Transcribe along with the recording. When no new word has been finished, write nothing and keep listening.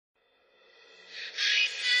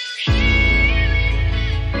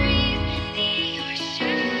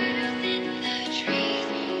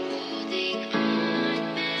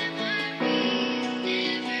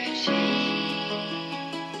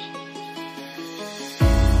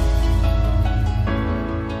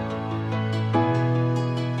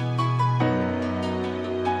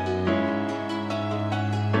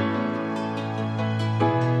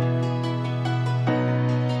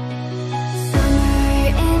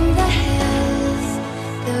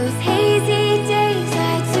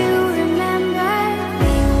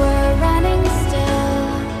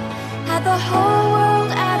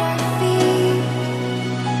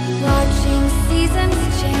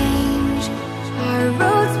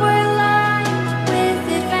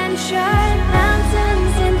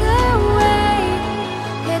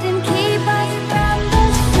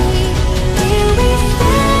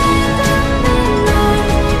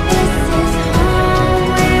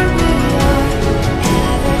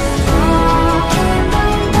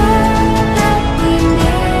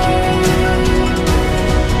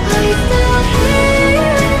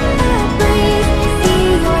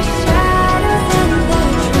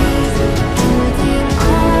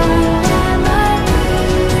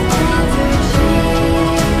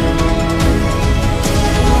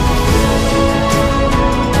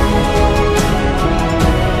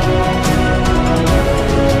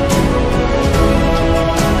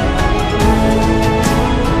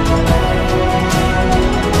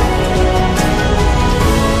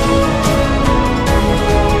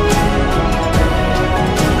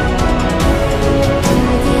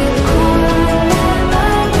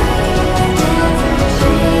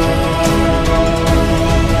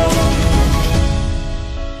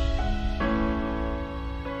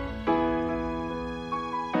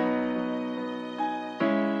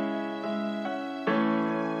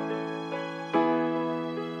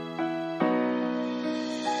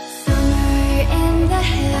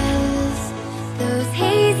hills. Those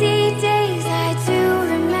hazy days I do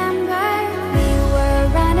remember. We were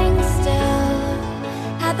running still,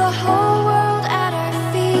 had the whole world at our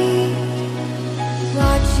feet,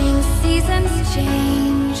 watching seasons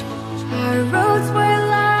change. Our roads were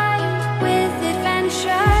lined with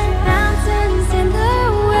adventure, mountains in the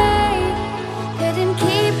way couldn't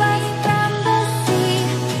keep us from the sea.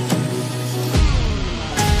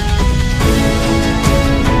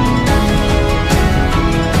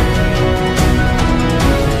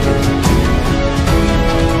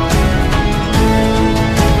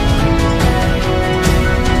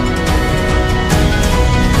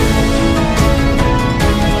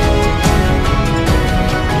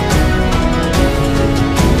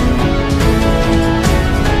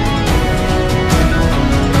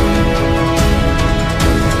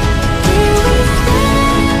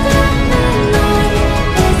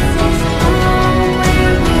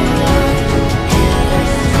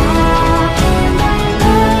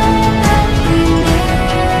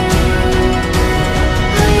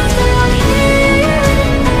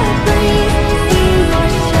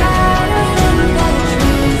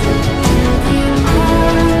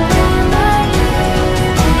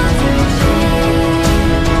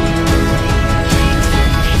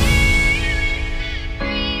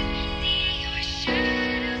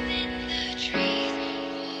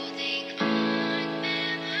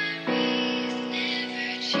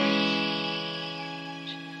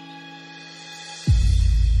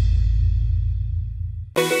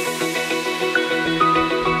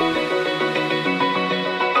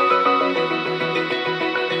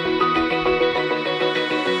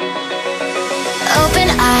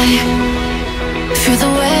 Feel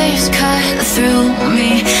the waves cut through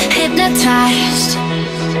me, hypnotized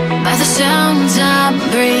by the sounds I'm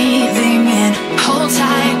breathing in. Hold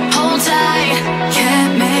tight,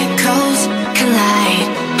 chemicals collide.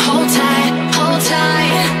 Hold tight, hold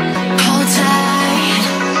tight, hold tight.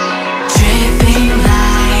 Dripping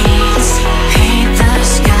lights paint the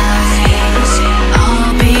skies, all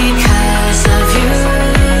because of you.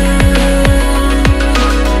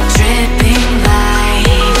 Dripping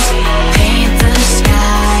lights paint the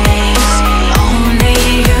skies, only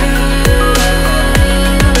you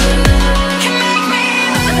can make me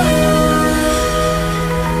move.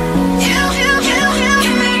 You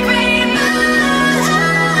can make me move.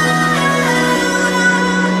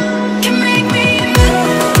 Can make me move.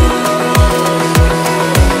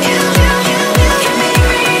 You can make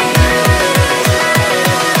me move.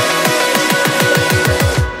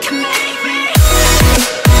 Can make me.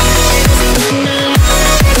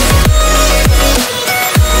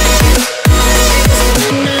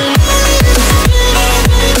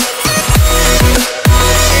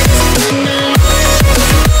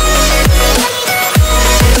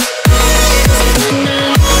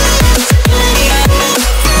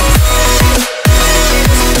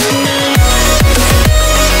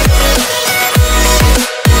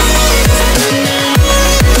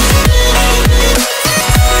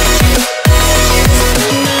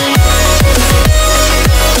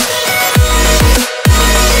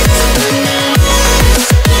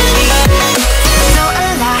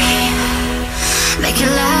 Make it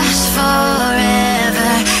last forever.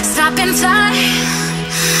 Stop in time.